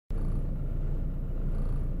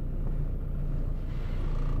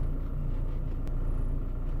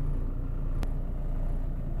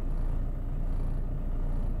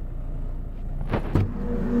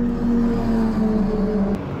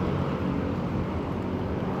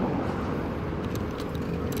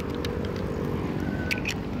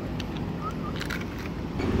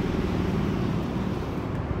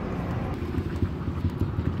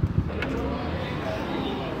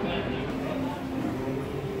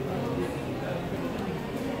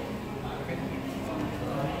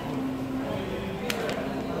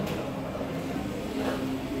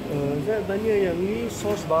nak tanya yang ni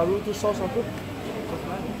sos baru tu sos apa?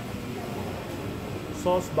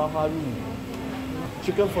 Sos baharu.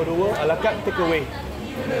 Chicken Foldover a la carte takeaway.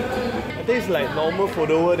 I think it's like normal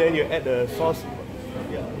Foldover, then you add the sauce.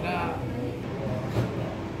 Yeah.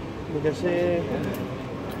 Terima kasih.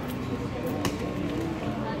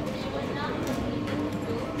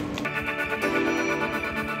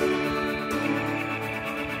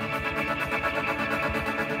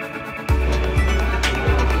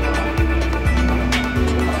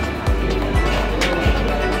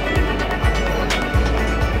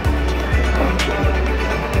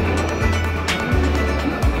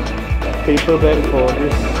 Paper bag for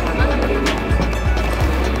this.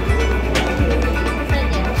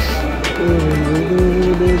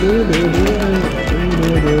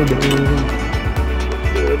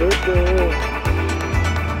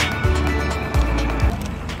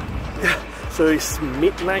 So it's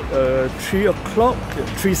midnight, 3 o'clock,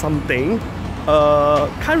 3 something.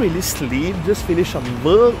 Can't really sleep, just finished some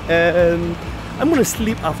work and I'm gonna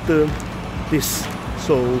sleep after this.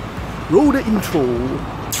 So roll the intro.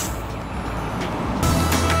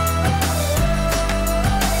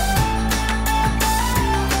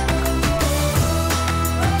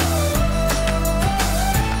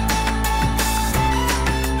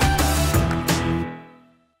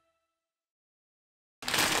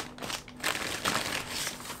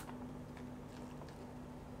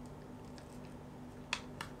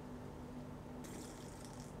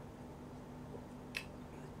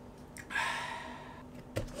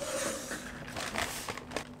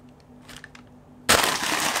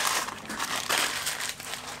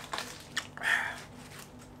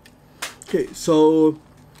 Okay, so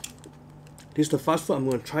this is the fast food I'm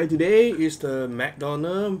going to try today. Is the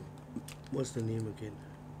McDonald's, what's the name again?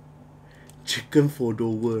 Chicken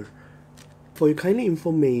Foldover. For your kindly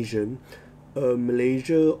information,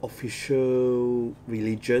 Malaysia official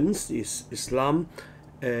religions is Islam,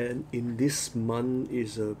 and in this month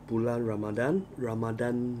is bulan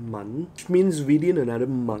Ramadan month, which means within another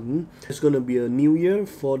month it's going to be a new year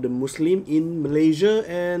for the Muslim in Malaysia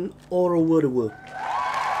and all over the world.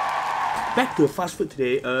 Back to the fast food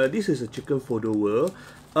today. This is a chicken Foldover.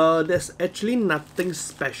 There's actually nothing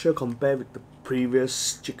special compared with the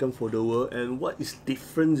previous chicken Foldover, and what is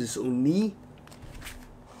different is only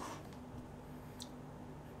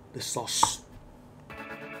the sauce.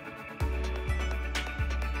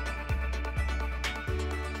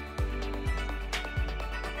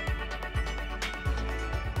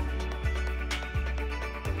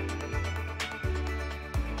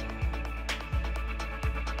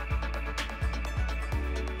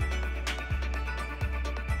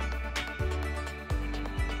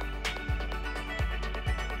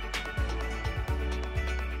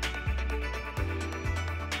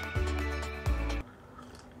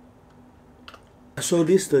 So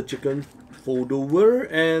this is the chicken Foldover,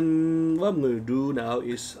 and what I'm going to do now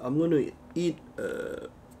is I'm going to eat a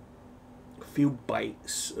few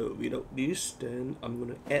bites without this. Then I'm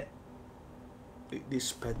going to add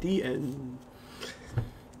this patty and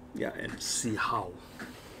yeah, and see how.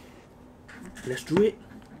 Let's do it.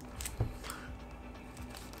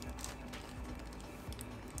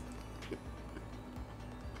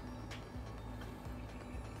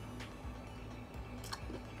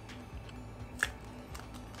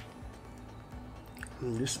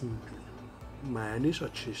 This mayonnaise or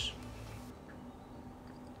cheese?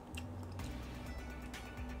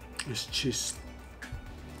 It's cheese.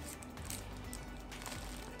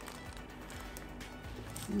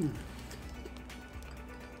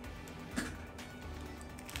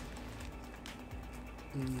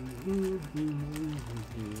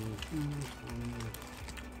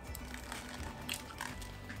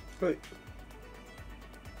 Right.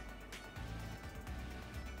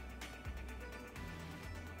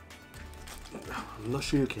 I'm not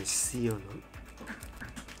sure you can see or not.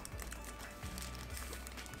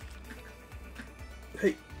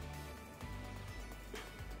 Hey,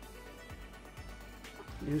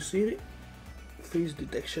 you see it? Face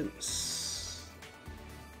detections.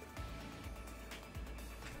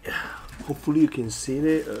 Yeah, hopefully you can see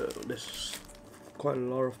it. There's quite a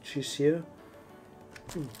lot of cheese here.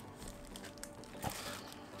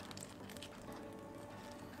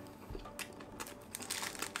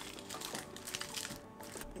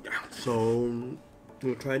 So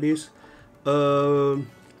we'll try this.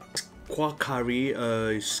 Kuah curry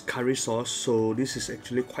is curry sauce, so this is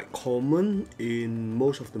actually quite common in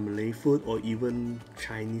most of the Malay food or even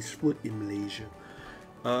Chinese food in Malaysia.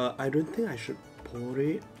 I don't think I should pour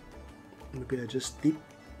it. Maybe I just dip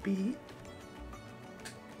it.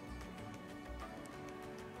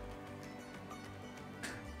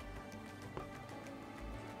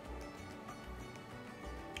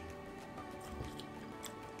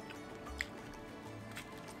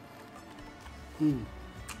 Mm.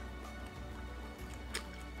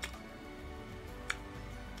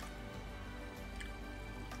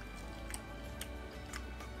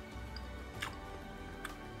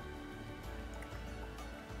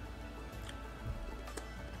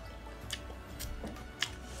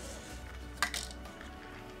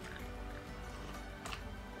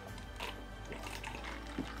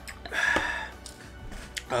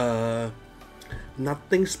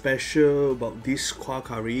 Nothing special about this kuah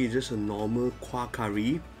curry, it's just a normal kuah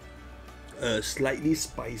curry. Slightly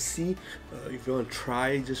spicy. If you want to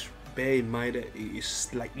try, just bear in mind that it is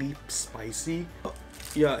slightly spicy.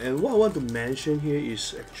 Yeah, and what I want to mention here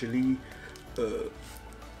is actually the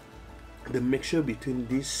mixture between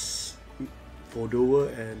this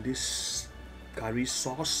Foldover and this curry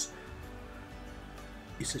sauce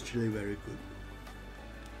is actually very good.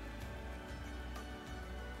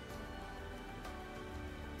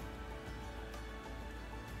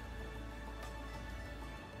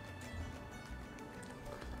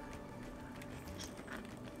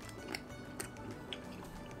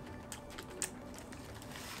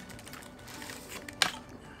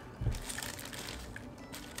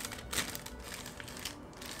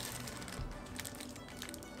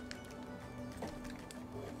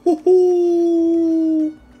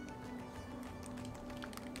 Woohoo!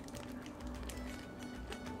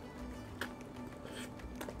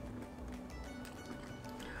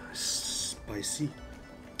 Spicy.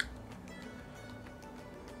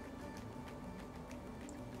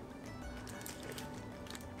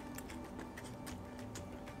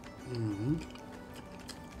 Mm-hmm.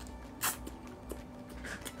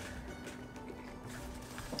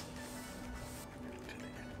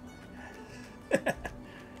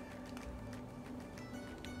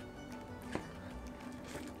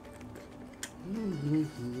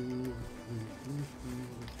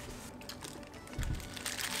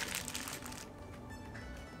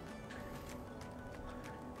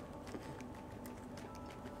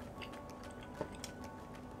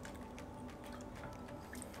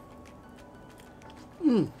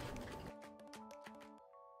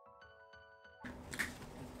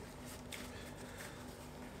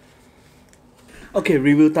 Okay,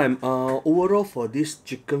 review time. Overall for this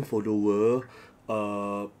chicken Foldover,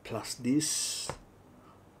 plus this,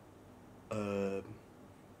 okay,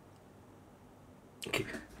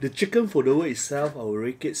 the chicken Foldover itself, I will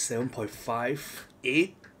rate it 7.5,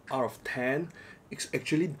 8 out of 10. It's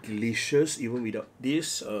actually delicious even without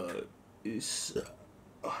this. Is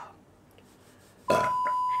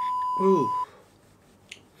ooh.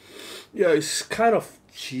 Yeah, it's kind of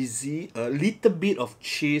cheesy. A little bit of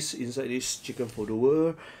cheese inside this chicken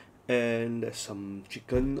Foldover, and there's some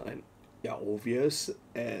chicken and yeah, obvious,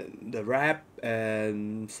 and the wrap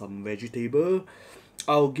and some vegetable.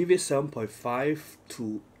 I'll give it 7.5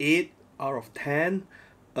 to 8 out of 10.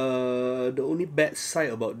 The only bad side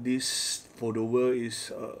about this Foldover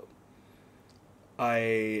is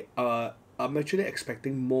I'm actually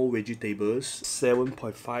expecting more vegetables.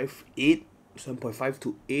 7.5, 8, 7.5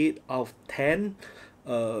 to 8 out of 10.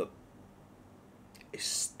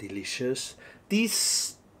 It's delicious.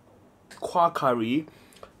 This kuah curry,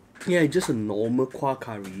 yeah, just a normal kuah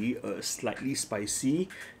curry, slightly spicy.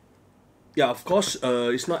 Yeah, of course,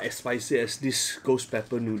 it's not as spicy as this ghost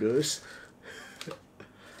pepper noodles.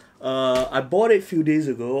 I bought it a few days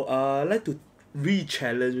ago. I'd like to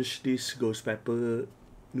re-challenge this ghost pepper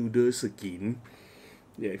noodles again.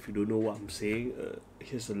 Yeah, if you don't know what I'm saying,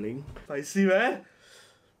 here's the link. Spicy, man.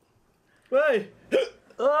 Right.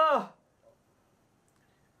 Ah.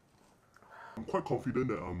 I'm quite confident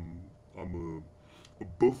that I'm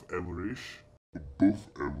above average.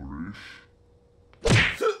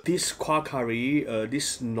 This kuah curry,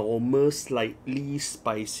 this normal slightly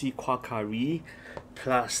spicy kuah curry,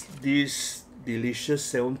 plus this delicious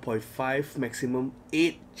 7.5 maximum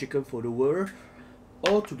 8 chicken Foldover,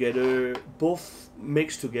 all together, both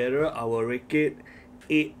mixed together, I will rate it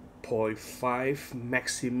 8.5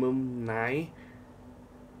 maximum 9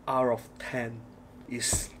 out of 10.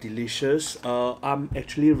 It's delicious. I'm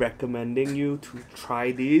actually recommending you to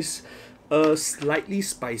try this. Slightly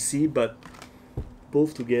spicy, but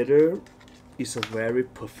both together is a very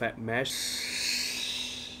perfect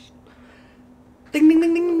match. Ding ding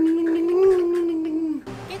ding ding ding ding ding ding ding ding.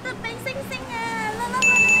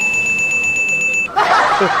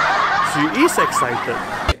 She is excited.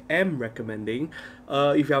 I am recommending.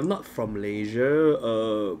 If you are not from Malaysia,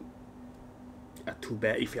 too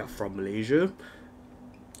bad. If you are from Malaysia,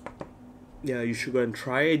 yeah, you should go and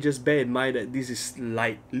try it. Just bear in mind that this is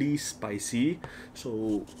slightly spicy,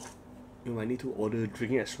 so you might need to order a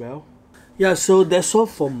drink as well. Yeah, so that's all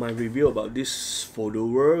for my review about this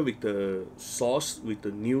Foldover with the sauce, with the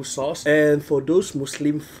new sauce. And for those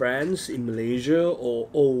Muslim friends in Malaysia or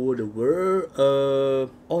all over the world,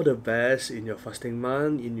 all the best in your fasting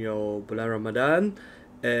month, in your bulan Ramadan,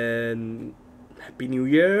 and Happy New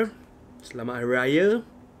Year, Selamat Hari Raya.